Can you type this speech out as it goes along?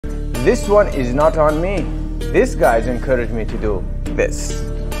This one is not on me. This guy's encouraged me to do this.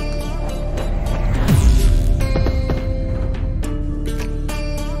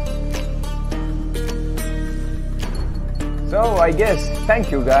 So I guess,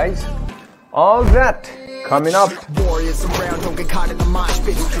 thank you guys. All that coming up. Warriors around, don't get caught in the mosh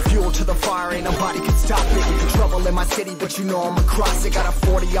pit. Fuel to the fire, ain't nobody can stop it. Trouble in my city, but you know I'm across it. Got a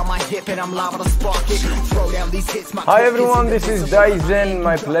 40 on my hip and I'm liable to spark it. Throw down these hits. Hi everyone, this is Dyson.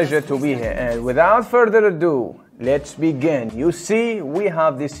 My pleasure to be here. And without further ado, let's begin. You see, we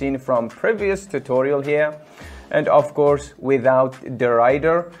have this scene from previous tutorial here. And of course, without the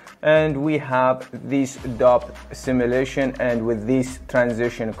rider. And we have this dop simulation and with this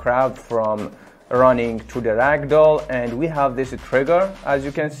transition crowd from running to the ragdoll, and we have this trigger as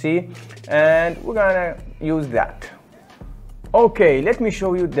you can see, and we're gonna use that. Okay, let me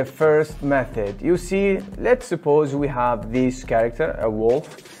show you the first method. You see, let's suppose we have this character, a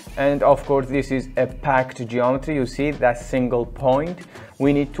wolf, and of course this is a packed geometry. You see that single point,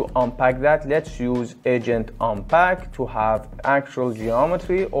 we need to unpack that. Let's use agent unpack to have actual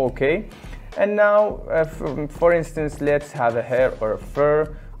geometry. Okay, and now for instance, let's have a hair or a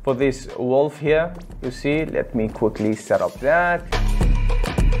fur for this wolf here. You see, let me quickly set up that.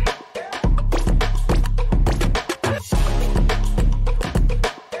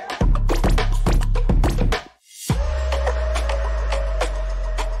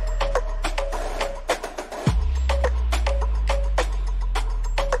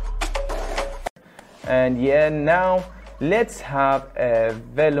 And yeah, now let's have a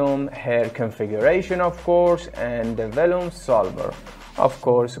Vellum hair configuration, of course, and the Vellum solver, of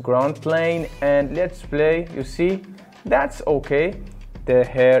course, ground plane, and let's play. You see, that's okay. The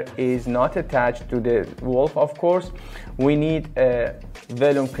hair is not attached to the wolf, of course. We need a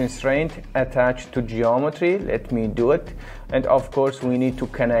Vellum constraint attached to geometry. Let me do it. And of course, we need to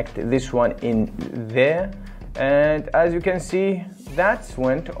connect this one in there. And as you can see, that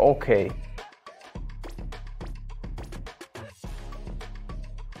went okay.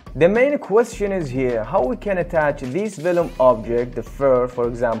 The main question is here, how we can attach this Vellum object, the fur for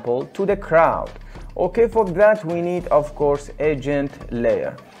example, to the crowd. Okay, for that we need of course agent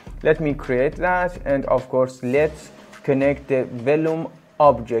layer. Let me create that, and of course let's connect the Vellum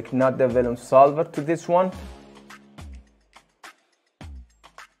object, not the Vellum solver, to this one.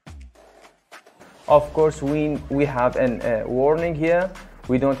 Of course we have a warning here.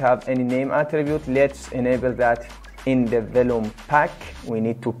 We don't have any name attribute. Let's enable that in the Vellum pack. We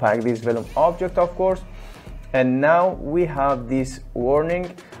need to pack this Vellum object, of course. And now we have this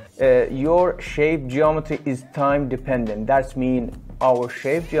warning, your shape geometry is time dependent. That means our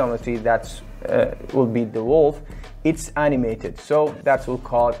shape geometry, that's will be the wolf, it's animated, so that will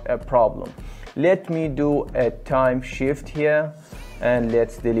cause a problem. Let me do a time shift here, and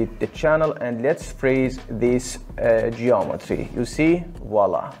let's delete the channel, and let's freeze this geometry. You see,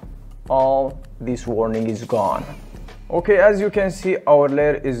 voila, all this warning is gone. Okay, as you can see, our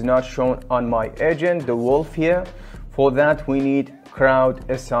layer is not shown on my agent, the wolf here. For that, we need crowd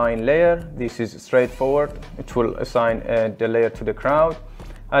assign layer. This is straightforward. It will assign the layer to the crowd.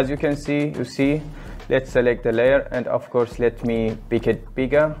 As you can see, let's select the layer, and of course, let me make it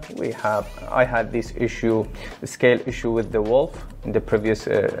bigger. I had this issue, the scale issue with the wolf in the previous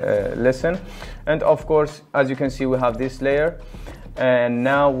lesson. And of course, as you can see, we have this layer. And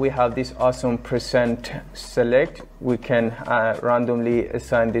now we have this awesome percent select. We can randomly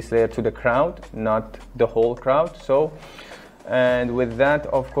assign this layer to the crowd, not the whole crowd. So, and with that,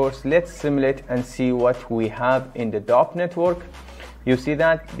 of course, let's simulate and see what we have in the DOP network. You see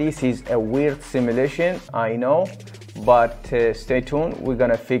that this is a weird simulation, I know, but stay tuned. We're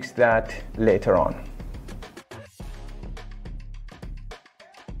gonna fix that later on.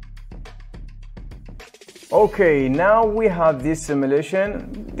 Okay, now we have this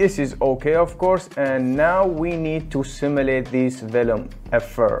simulation. This is okay, of course, and now we need to simulate this Vellum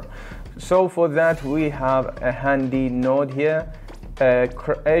fur. So for that, we have a handy node here,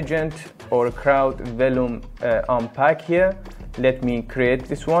 agent or crowd Vellum unpack here. Let me create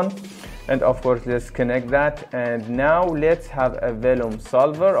this one, and of course let's connect that. And now let's have a Vellum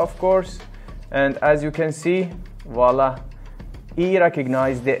solver, of course, and as you can see, voila, he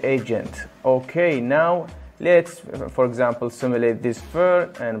recognized the agent. Okay, now let's, for example, simulate this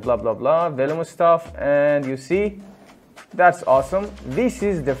fur and blah blah blah Vellum stuff, and you see, that's awesome. This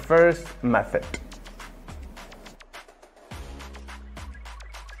is the first method.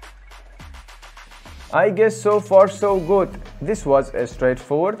 I guess so far so good. This was a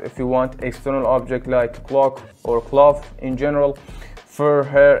straightforward. If you want external object like clock or cloth in general, fur,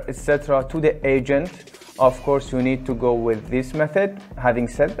 hair, etc. to the agent, of course you need to go with this method. Having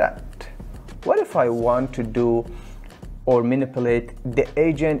said that, what if I want to do or manipulate the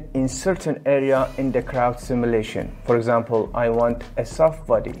agent in certain area in the crowd simulation? For example, I want a soft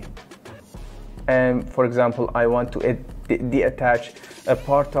body, and for example I want to detach a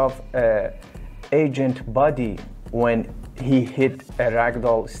part of agent body when he hit a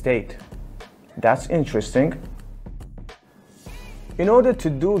ragdoll state. That's interesting. In order to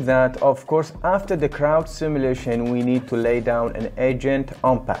do that, of course, after the crowd simulation, we need to lay down an agent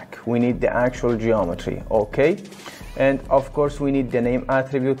unpack. We need the actual geometry, okay? And of course, we need the name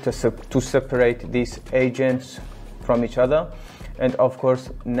attribute to separate these agents from each other. And of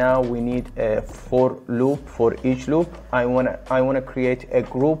course, now we need a for loop for each loop. I wanna create a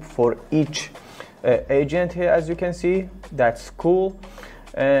group for each agent here, as you can see. That's cool.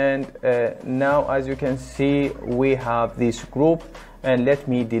 And now, as you can see, we have this group, and let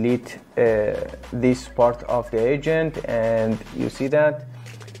me delete this part of the agent, and you see that.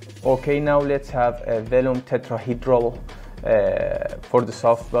 Okay, now let's have a Vellum tetrahedral for the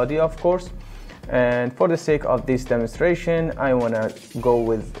soft body, of course. And for the sake of this demonstration, I want to go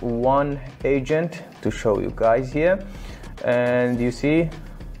with one agent to show you guys here. And you see,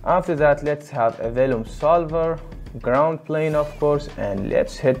 after that, let's have a Vellum solver, ground plane, of course, and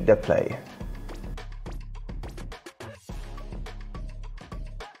let's hit the play.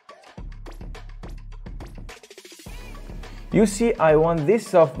 You see, I want this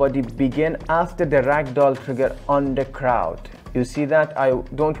soft body begin after the ragdoll trigger on the crowd. You see that? I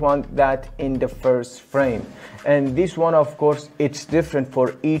don't want that in the first frame. And this one, of course, it's different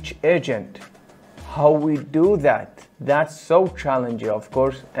for each agent. How we do that? That's so challenging, of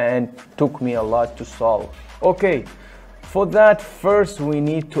course, and took me a lot to solve. Okay, for that, first we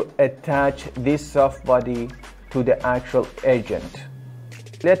need to attach this soft body to the actual agent.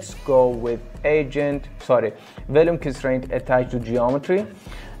 Let's go with Vellum constraint attached to geometry,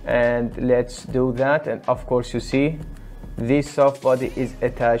 and let's do that. And of course, you see, this soft body is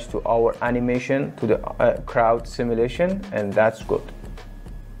attached to our animation, to the crowd simulation, and that's good.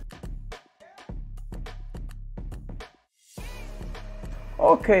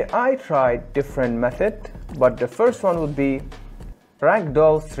 Okay, I tried different method, but the first one would be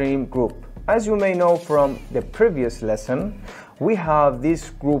Ragdoll stream group. As you may know from the previous lesson, we have this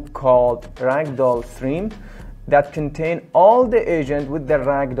group called Ragdoll stream that contain all the agent with the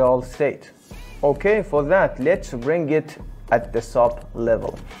ragdoll state. Okay, for that, let's bring it at the sub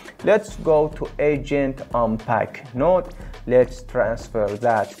level. Let's go to agent unpack node. Let's transfer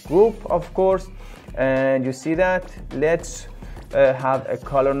that group, of course, and you see that. Let's have a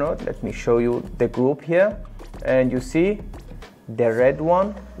color node. Let me show you the group here, and you see the red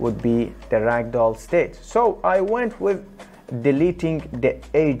one would be the ragdoll state. So I went with deleting the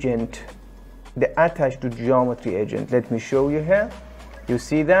agent, the attached to geometry agent. Let me show you here. You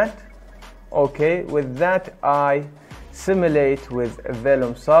see that? Okay, with that I simulate with a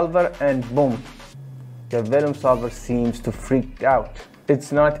Vellum solver, and boom, the Vellum solver seems to freak out.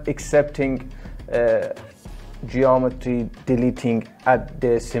 It's not accepting geometry deleting at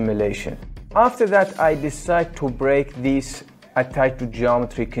the simulation. After that, I decide to break this attached to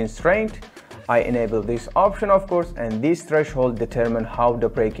geometry constraint. I enable this option, of course, and this threshold determine how the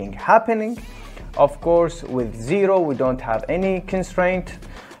breaking happening. Of course, with 0 we don't have any constraint,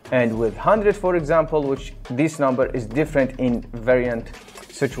 and with 100, for example, which this number is different in variant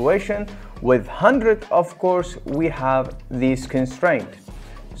situation, with 100, of course, we have this constraint.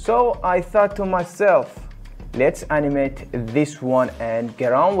 So I thought to myself, let's animate this one and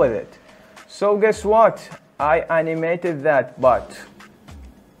get on with it. So guess what? I animated that, but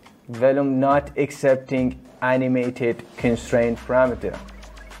Vellum not accepting animated constraint parameter.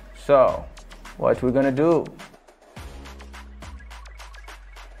 So what we're gonna do?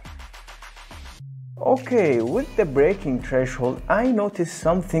 Okay, with the breaking threshold, I noticed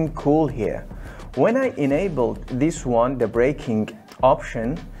something cool here. When I enabled this one, the breaking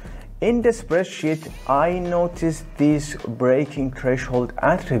option, in the spreadsheet, I noticed this breaking threshold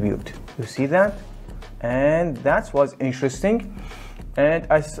attribute. You see that? And that was interesting. And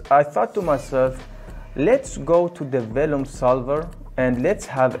I thought to myself, let's go to the Vellum solver and let's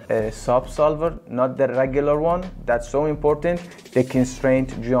have a sub solver, not the regular one. That's so important, the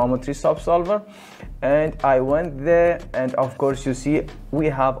constraint geometry sub solver. And I went there, and of course you see we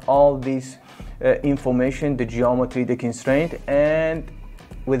have all this information, the geometry, the constraint, and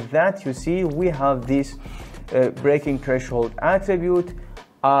with that you see we have this breaking threshold attribute.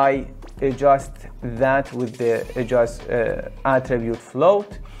 I adjust that with the adjust attribute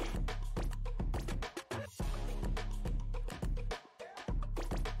float.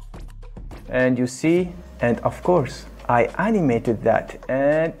 and you see, and of course I animated that,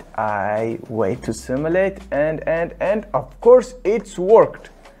 and I wait to simulate, and of course it's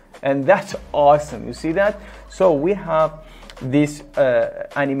worked, and that's awesome. You see that? So we have this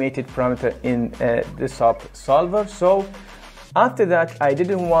animated parameter in the sub solver. So after that, I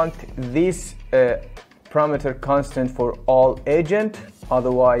didn't want this parameter constant for all agent,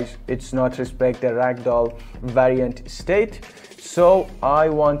 otherwise it's not respect the Ragdoll variant state. So I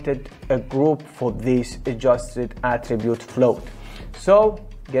wanted a group for this adjusted attribute float. So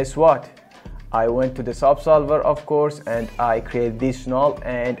guess what? I went to the subsolver, of course, and I created this null,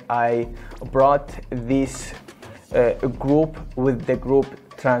 and I brought this group with the group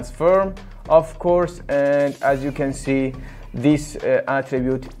transform, of course. And as you can see, this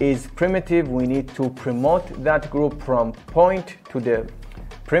attribute is primitive. We need to promote that group from point to the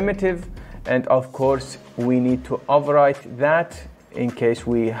primitive, and of course we need to overwrite that in case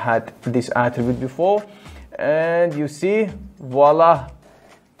we had this attribute before. And you see, voila,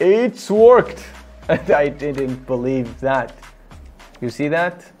 it's worked. And I didn't believe that. You see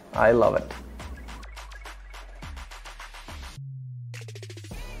that? I love it.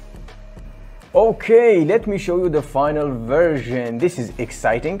 Okay, let me show you the final version. This is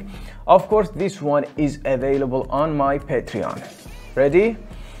exciting. Of course, this one is available on my Patreon. Ready?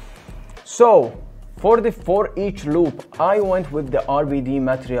 So for each loop, I went with the RBD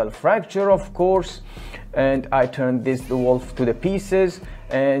material fracture, of course, and I turned this wolf to the pieces.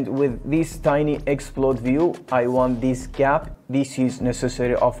 And with this tiny explode view, I want this gap. This is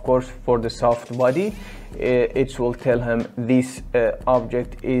necessary, of course, for the soft body. It will tell him this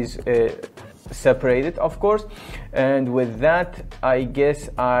object is separated, of course. And with that, I guess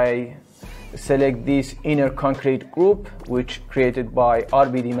I select this inner concrete group, which created by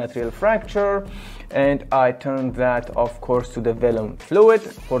RBD material fracture, and I turn that, of course, to the vellum fluid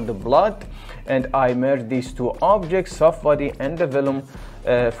for the blood, and I merge these two objects, soft body and the vellum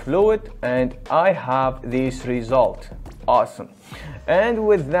fluid, and I have this result. Awesome. And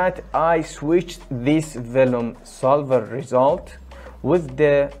with that, I switched this vellum solver result with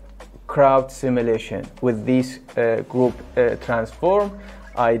the crowd simulation with this group transform.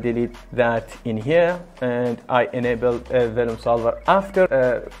 I delete that in here, and I enable Vellum solver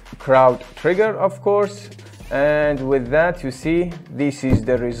after crowd trigger, of course. And with that, you see, this is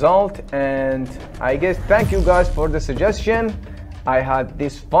the result. And I guess thank you guys for the suggestion. I had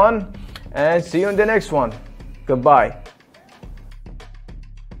this fun, and see you in the next one. Goodbye.